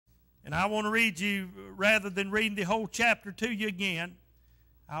And I want to read you, rather than reading the whole chapter to you again,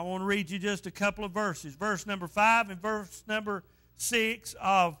 I want to read you just a couple of verses. Verse number 5 and verse number 6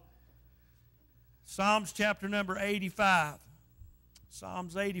 of Psalms chapter number 85.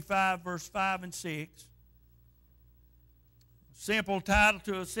 Psalms 85, verse 5 and 6. Simple title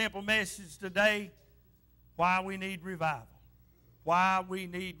to a simple message today, Why We Need Revival. Why we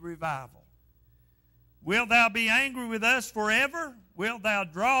need revival. Wilt thou be angry with us forever? Wilt thou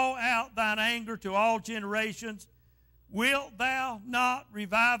draw out thine anger to all generations? Wilt thou not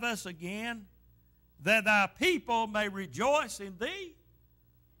revive us again, that thy people may rejoice in thee?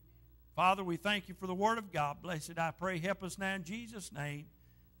 Father, we thank you for the word of God. Blessed, I pray, help us now in Jesus' name.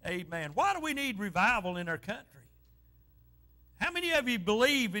 Amen. Why do we need revival in our country? How many of you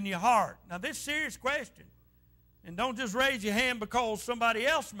believe in your heart? Now, this is a serious question. And don't just raise your hand because somebody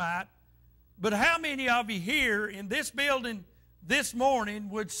else might. But how many of you here in this building this morning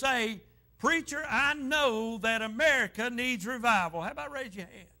would say, Preacher, I know that America needs revival? How about raise your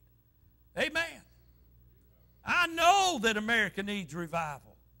hand? Amen. I know that America needs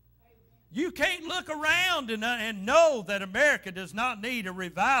revival. You can't look around and know that America does not need a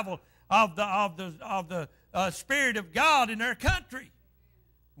revival of the Spirit of God in our country.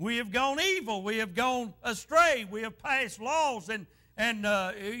 We have gone evil. We have gone astray. We have passed laws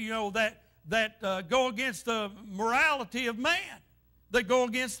that go against the morality of man, that go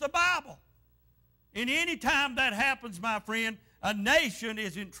against the Bible. And any time that happens, my friend, a nation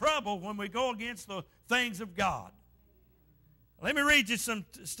is in trouble when we go against the things of God. Let me read you some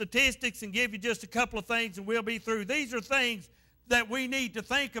statistics and give you just a couple of things and we'll be through. These are things that we need to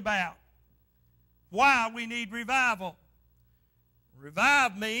think about. Why we need revival.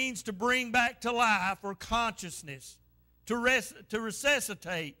 Revive means to bring back to life or consciousness, to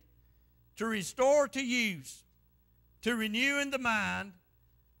resuscitate, to restore to use, to renew in the mind,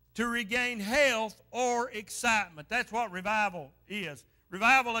 to regain health or excitement. That's what revival is.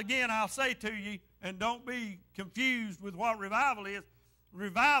 Revival, again, I'll say to you, and don't be confused with what revival is.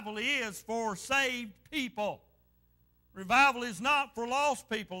 Revival is for saved people. Revival is not for lost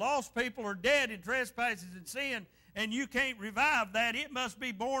people. Lost people are dead in trespasses and sin, and you can't revive that. It must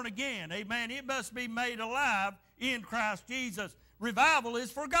be born again. Amen. It must be made alive in Christ Jesus. Revival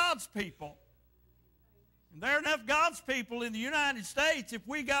is for God's people. And there are enough God's people in the United States. If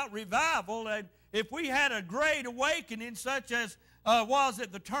we got revival, and if we had a great awakening such as was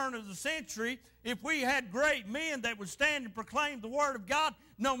at the turn of the century, if we had great men that would stand and proclaim the Word of God,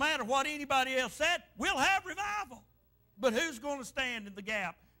 no matter what anybody else said, we'll have revival. But who's going to stand in the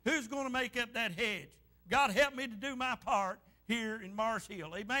gap? Who's going to make up that hedge? God help me to do my part here in Mars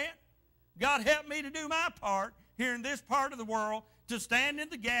Hill. Amen? God help me to do my part here in this part of the world to stand in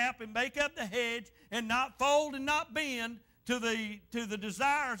the gap and make up the hedge and not fold and not bend to the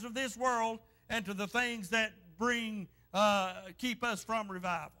desires of this world and to the things that keep us from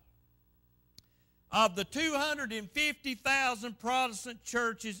revival. Of the 250,000 Protestant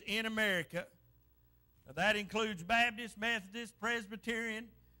churches in America, now that includes Baptist, Methodist, Presbyterian,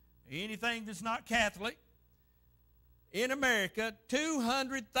 anything that's not Catholic, in America,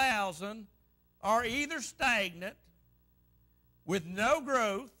 200,000 are either stagnant, with no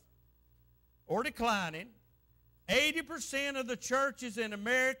growth, or declining. 80% of the churches in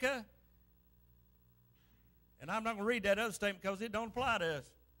America, and I'm not going to read that other statement because it don't apply to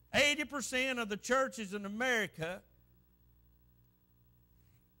us. 80% of the churches in America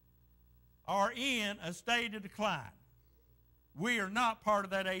are in a state of decline. We are not part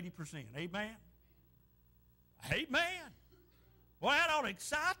of that 80%. Amen? Amen. Well, that ought to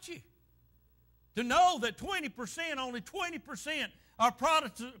excite you. To know that 20%, only 20% of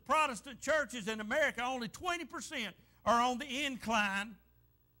Protestant churches in America, only 20% are on the incline.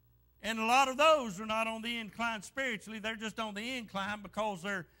 And a lot of those are not on the incline spiritually. They're just on the incline because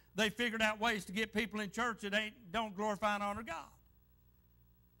they figured out ways to get people in church that don't glorify and honor God.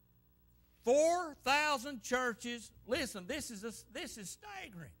 4,000 churches. Listen, this is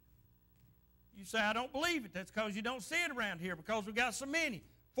staggering. You say, I don't believe it. That's because you don't see it around here because we've got so many.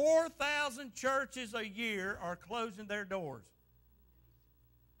 4,000 churches a year are closing their doors.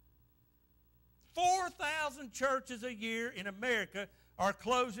 4,000 churches a year in America are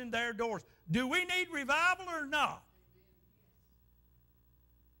closing their doors. Do we need revival or not?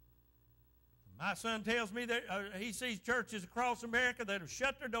 My son tells me that he sees churches across America that have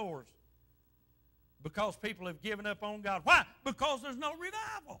shut their doors because people have given up on God. Why? Because there's no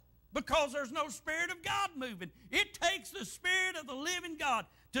revival. Because there's no Spirit of God moving. It takes the Spirit of the living God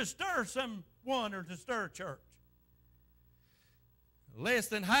to stir someone or to stir a church. Less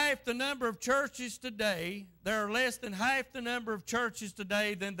than half the number of churches today, there are less than half the number of churches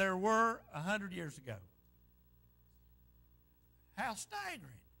today than there were 100 years ago. How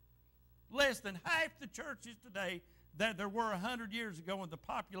staggering. Less than half the churches today that there were 100 years ago, and the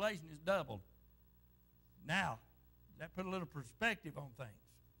population has doubled. Now, that put a little perspective on things.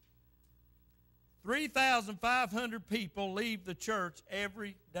 3,500 people leave the church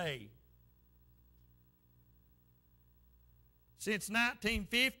every day. Since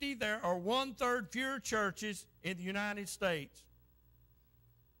 1950, there are 1/3 fewer churches in the United States.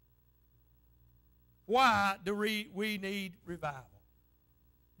 Why do we need revival?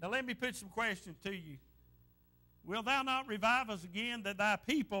 Now let me put some questions to you. Will thou not revive us again, that thy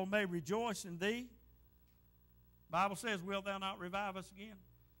people may rejoice in thee? The Bible says, will thou not revive us again?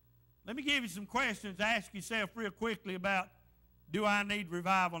 Let me give you some questions to ask yourself real quickly about, do I need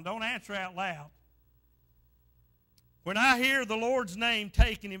revival? And don't answer out loud. When I hear the Lord's name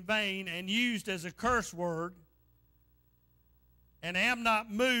taken in vain and used as a curse word, and am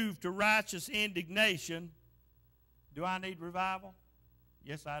not moved to righteous indignation, do I need revival?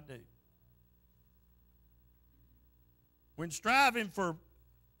 Yes, I do. When striving for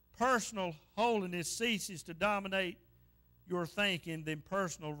personal holiness ceases to dominate your thinking, then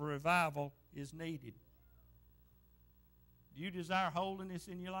personal revival is needed. Do you desire holiness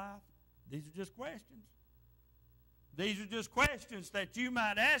in your life? These are just questions. These are just questions that you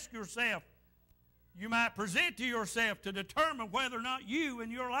might ask yourself. You might present to yourself to determine whether or not you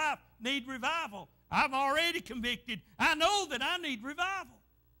in your life need revival. I'm already convicted. I know that I need revival.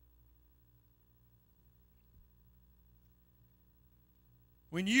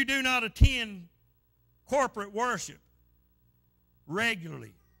 When you do not attend corporate worship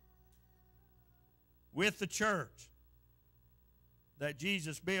regularly with the church that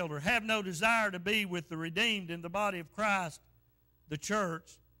Jesus built, or have no desire to be with the redeemed in the body of Christ, the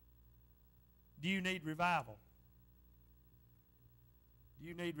church, do you need revival? Do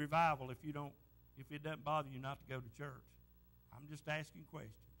you need revival if it doesn't bother you not to go to church? I'm just asking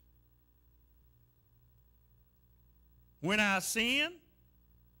questions. When I sin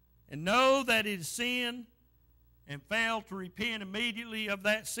and know that it is sin and fail to repent immediately of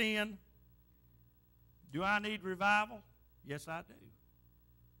that sin, do I need revival? Yes, I do.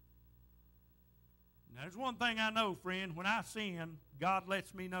 Now, there's one thing I know, friend. When I sin, God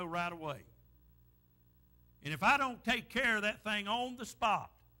lets me know right away. And if I don't take care of that thing on the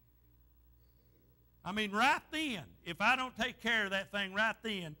spot, I mean right then, if I don't take care of that thing right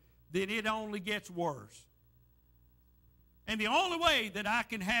then it only gets worse. And the only way that I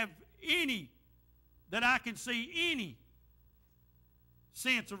can see any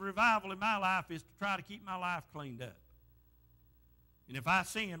sense of revival in my life is to try to keep my life cleaned up. And if I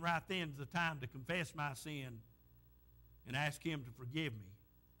sin right then is the time to confess my sin and ask Him to forgive me.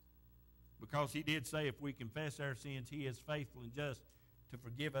 Because He did say if we confess our sins, He is faithful and just to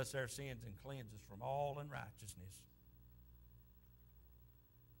forgive us our sins and cleanse us from all unrighteousness.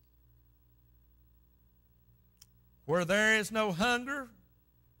 Where there is no hunger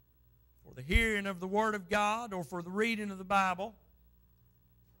for the hearing of the Word of God or for the reading of the Bible,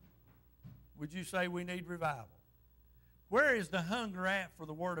 would you say we need revival? Where is the hunger at for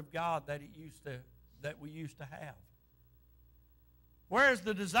the Word of God that we used to have? Where is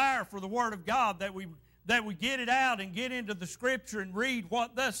the desire for the Word of God that we get it out and get into the Scripture and read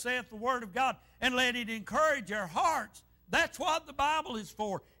what thus saith the Word of God and let it encourage our hearts? That's what the Bible is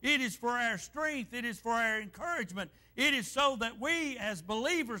for. It is for our strength. It is for our encouragement. It is so that we as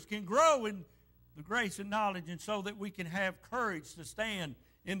believers can grow in the grace and knowledge, and so that we can have courage to stand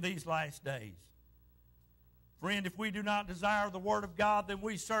in these last days. Friend, if we do not desire the Word of God, then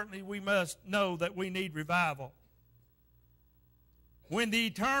we must know that we need revival. When the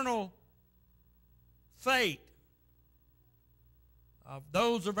eternal fate of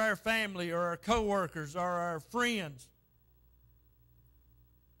those of our family or our co-workers or our friends,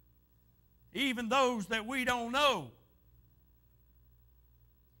 even those that we don't know,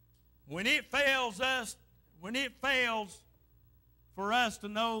 when it fails for us to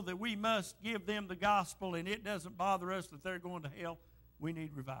know that we must give them the gospel and it doesn't bother us that they're going to hell, we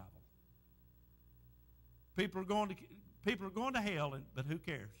need revival. People are going to hell, but who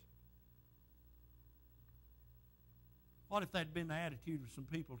cares? What if that had been the attitude of some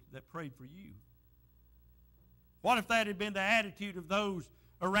people that prayed for you? What if that had been the attitude of those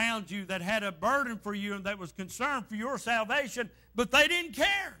around you that had a burden for you and that was concerned for your salvation, but they didn't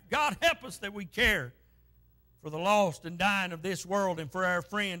care? God help us that we care for the lost and dying of this world and for our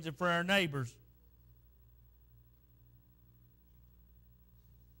friends and for our neighbors.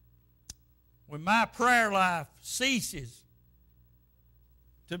 When my prayer life ceases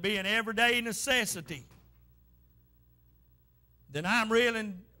to be an everyday necessity, then I'm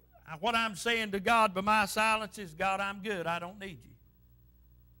really, what I'm saying to God by my silence is, God, I'm good. I don't need you.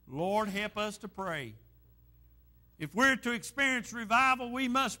 Lord, help us to pray. If we're to experience revival, we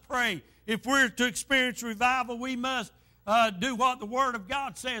must pray. If we're to experience revival, we must do what the Word of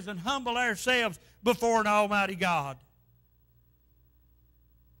God says and humble ourselves before an almighty God.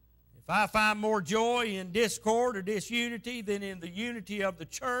 If I find more joy in discord or disunity than in the unity of the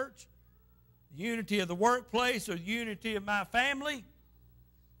church, the unity of the workplace, or the unity of my family,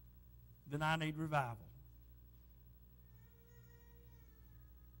 then I need revival.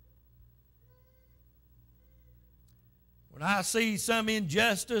 When I see some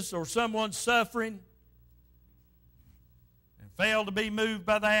injustice or someone suffering and fail to be moved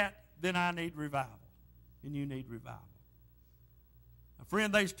by that, then I need revival. And you need revival. Now,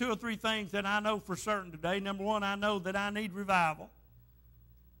 friend, there's 2 or 3 things that I know for certain today. Number 1, I know that I need revival.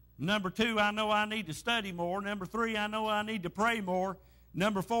 Number 2, I know I need to study more. Number 3, I know I need to pray more.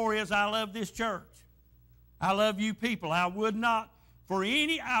 Number 4 is I love this church. I love you people. I would not, for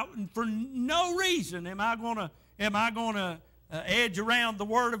no reason am I going to edge around the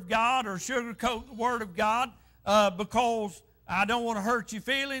Word of God or sugarcoat the Word of God because I don't want to hurt your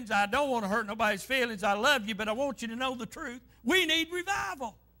feelings. I don't want to hurt nobody's feelings. I love you, but I want you to know the truth. We need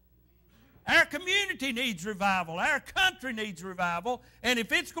revival. Our community needs revival. Our country needs revival. And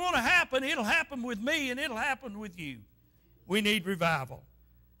if it's going to happen, it'll happen with me and it'll happen with you. We need revival.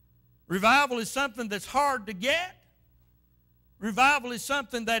 Revival is something that's hard to get. Revival is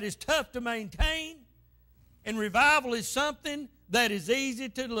something that is tough to maintain. And revival is something that is easy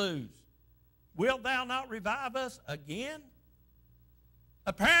to lose. Wilt thou not revive us again?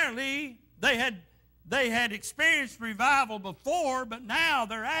 Apparently, they had experienced revival before, but now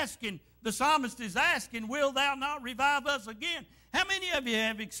they're asking, the psalmist is asking, will thou not revive us again? How many of you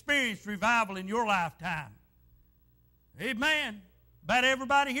have experienced revival in your lifetime? Amen. About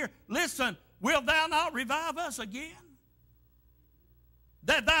everybody here. Listen, will thou not revive us again?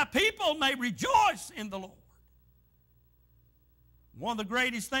 That thy people may rejoice in the Lord. One of the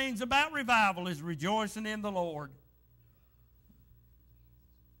greatest things about revival is rejoicing in the Lord.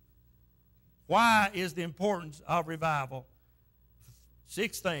 Why is the importance of revival?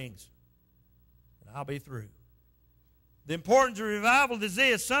 6 things, and I'll be through. The importance of revival is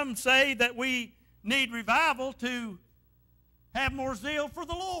this. Some say that we need revival to have more zeal for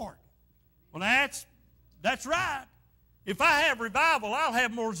the Lord. Well, that's right. If I have revival, I'll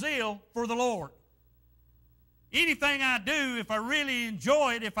have more zeal for the Lord. Anything I do, if I really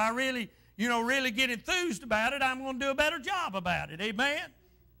enjoy it, if I really get enthused about it, I'm going to do a better job about it. Amen?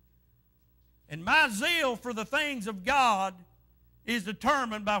 And my zeal for the things of God is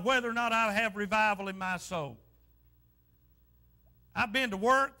determined by whether or not I have revival in my soul. I've been to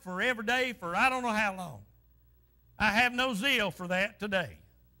work for every day for I don't know how long. I have no zeal for that today.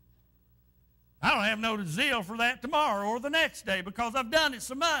 I don't have no zeal for that tomorrow or the next day because I've done it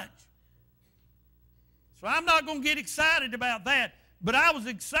so much. So I'm not going to get excited about that. But I was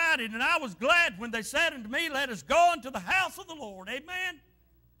excited and I was glad when they said unto me, let us go into the house of the Lord. Amen?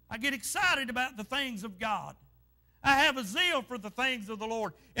 I get excited about the things of God. I have a zeal for the things of the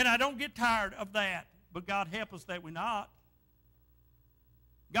Lord. And I don't get tired of that. But God help us that we not.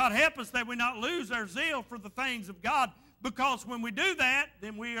 God help us that we not lose our zeal for the things of God. Because when we do that,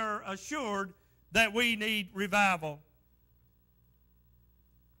 then we are assured that we need revival.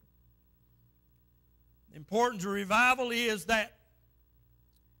 The importance of revival is that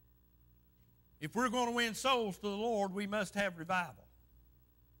if we're going to win souls to the Lord, we must have revival.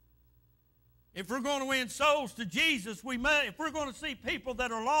 If we're going to win souls to Jesus, if we're going to see people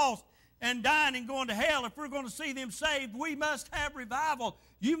that are lost and dying and going to hell, if we're going to see them saved, we must have revival.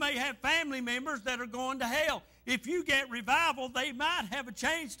 You may have family members that are going to hell. If you get revival, they might have a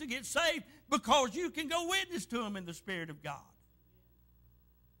chance to get saved because you can go witness to them in the Spirit of God.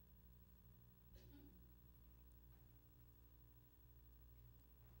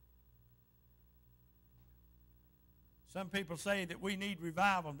 Some people say that we need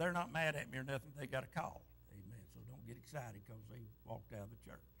revival. They're not mad at me or nothing. They got a call. Amen. So don't get excited because they walked out of the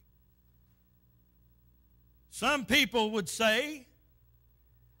church. Some people would say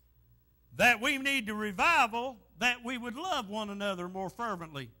that we need the revival that we would love one another more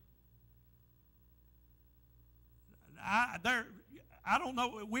fervently. I don't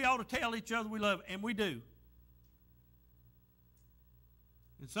know. We ought to tell each other we love, and we do.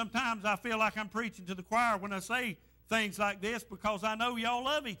 And sometimes I feel like I'm preaching to the choir when I say things like this because I know y'all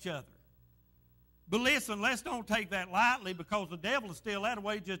love each other. But listen, let's don't take that lightly because the devil is still that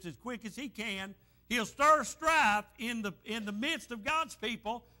way just as quick as he can. He'll stir strife in the midst of God's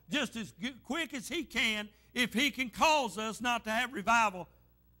people just as quick as He can if He can cause us not to have revival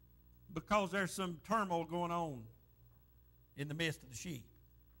because there's some turmoil going on in the midst of the sheep.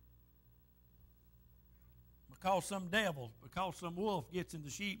 Because some devil, because some wolf gets in the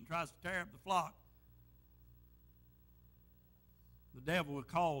sheep and tries to tear up the flock, the devil will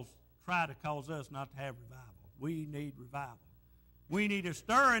try to cause us not to have revival. We need revival. We need a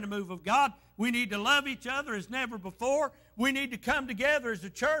stir and a move of God. We need to love each other as never before. We need to come together as a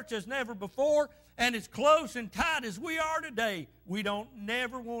church as never before. And as close and tight as we are today, we don't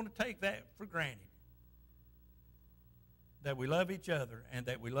never want to take that for granted. That we love each other and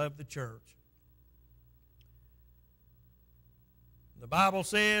that we love the church. The Bible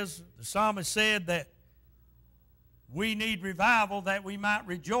says, the psalmist said that we need revival that we might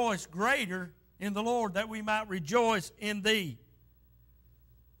rejoice greater in the Lord, that we might rejoice in Thee.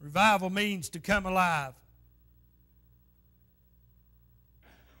 Revival means to come alive.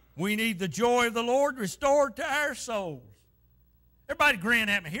 We need the joy of the Lord restored to our souls. Everybody grin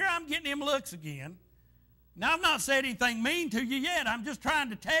at me. Here I'm getting them looks again. Now, I've not said anything mean to you yet. I'm just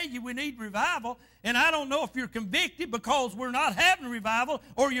trying to tell you we need revival. And I don't know if you're convicted because we're not having revival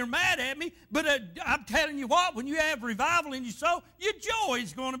or you're mad at me. But I'm telling you what, when you have revival in your soul, your joy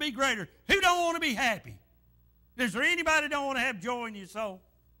is going to be greater. Who don't want to be happy? Is there anybody that don't want to have joy in your soul?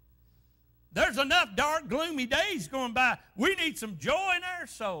 There's enough dark, gloomy days going by. We need some joy in our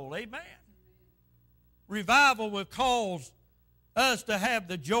soul. Amen. Revival will cause us to have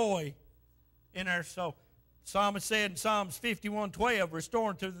the joy in our soul. The psalmist said in Psalms 51:12,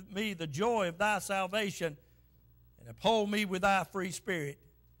 restore unto me the joy of thy salvation and uphold me with thy free spirit.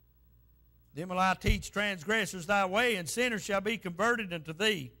 Then will I teach transgressors thy way, and sinners shall be converted unto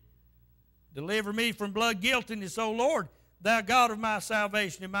thee. Deliver me from blood guiltiness, O Lord, thou God of my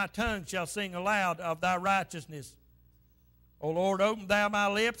salvation, and my tongue shall sing aloud of thy righteousness. O Lord, open thou my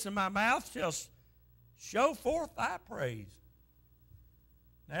lips, and my mouth shall show forth thy praise.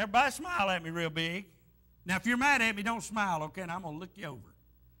 Now, everybody smile at me real big. Now, if you're mad at me, don't smile, okay? And I'm going to look you over.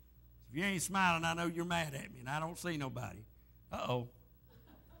 If you ain't smiling, I know you're mad at me, and I don't see nobody. Uh-oh.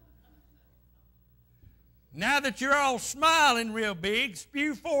 Now that you're all smiling real big,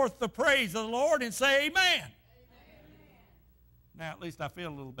 spew forth the praise of the Lord and say amen. Amen. Now, at least I feel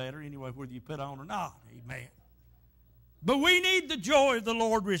a little better anyway, whether you put on or not. Amen. But we need the joy of the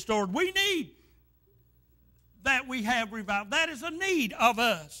Lord restored. We need that we have revival. That is a need of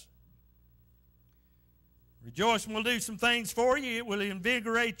us. Rejoicing will do some things for you. It will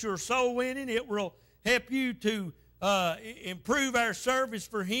invigorate your soul winning. It will help you to improve our service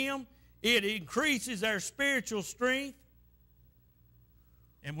for Him. It increases our spiritual strength.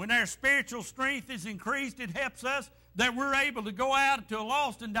 And when our spiritual strength is increased, it helps us that we're able to go out into a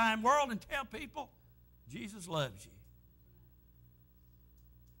lost and dying world and tell people, Jesus loves you.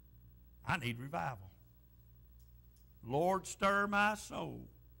 I need revival. Lord, stir my soul.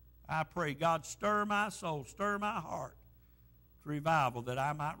 I pray, God, stir my soul, stir my heart to revival that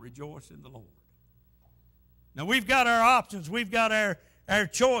I might rejoice in the Lord. Now, we've got our options. We've got our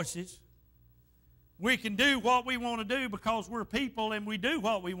choices. We can do what we want to do because we're people and we do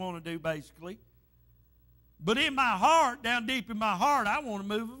what we want to do, basically. But in my heart, down deep in my heart, I want a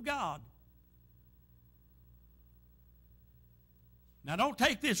move of God. Now, don't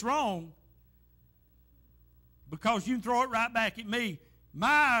take this wrong because you can throw it right back at me.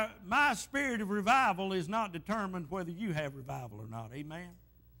 My spirit of revival is not determined whether you have revival or not. Amen?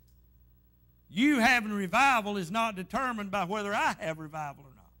 You having revival is not determined by whether I have revival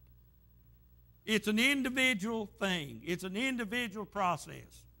or not. It's an individual thing. It's an individual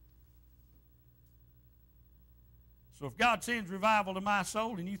process. So if God sends revival to my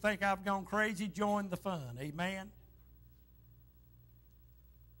soul and you think I've gone crazy, join the fun. Amen?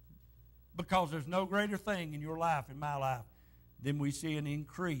 Because there's no greater thing in your life, in my life, than we see an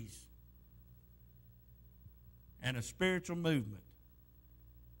increase and a spiritual movement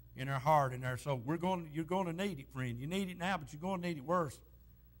in our heart and our soul. You're going to need it, friend. You need it now, but you're going to need it worse.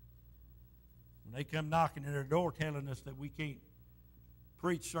 When they come knocking at our door telling us that we can't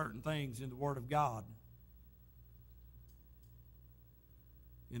preach certain things in the Word of God,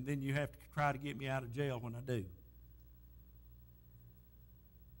 and then you have to try to get me out of jail when I do.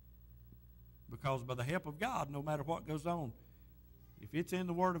 Because by the help of God, no matter what goes on, if it's in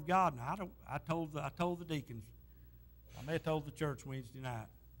the Word of God, and I told the deacons, I may have told the church Wednesday night,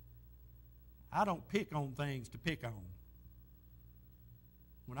 I don't pick on things to pick on.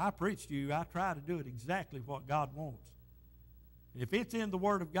 When I preach to you, I try to do it exactly what God wants. And if it's in the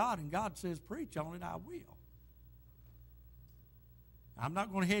Word of God and God says preach on it, I will. I'm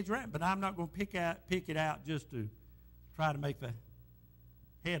not going to hedge around, but I'm not going to pick it out just to try to make the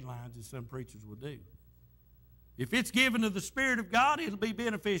headlines as some preachers will do. If it's given to the Spirit of God, it'll be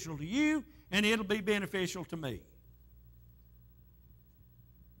beneficial to you, and it'll be beneficial to me.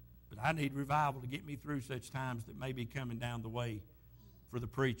 But I need revival to get me through such times that may be coming down the way for the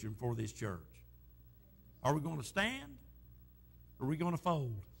preacher and for this church. Are we going to stand? Or are we going to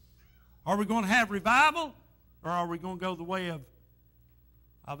fold? Are we going to have revival? Or are we going to go the way of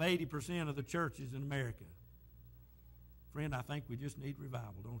 80% of the churches in America? Friend, I think we just need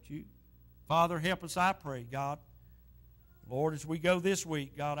revival, don't you? Father, help us, I pray, God. Lord, as we go this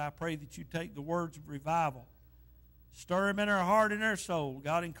week, God, I pray that you take the words of revival, stir them in our heart and our soul.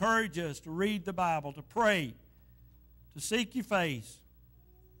 God, encourage us to read the Bible, to pray, to seek your face,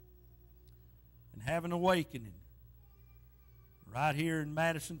 and have an awakening right here in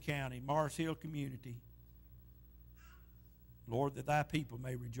Madison County, Mars Hill community. Lord, that thy people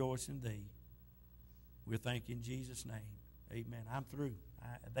may rejoice in thee. We thank you in Jesus' name. Amen. I'm through.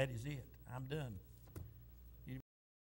 That is it. I'm done.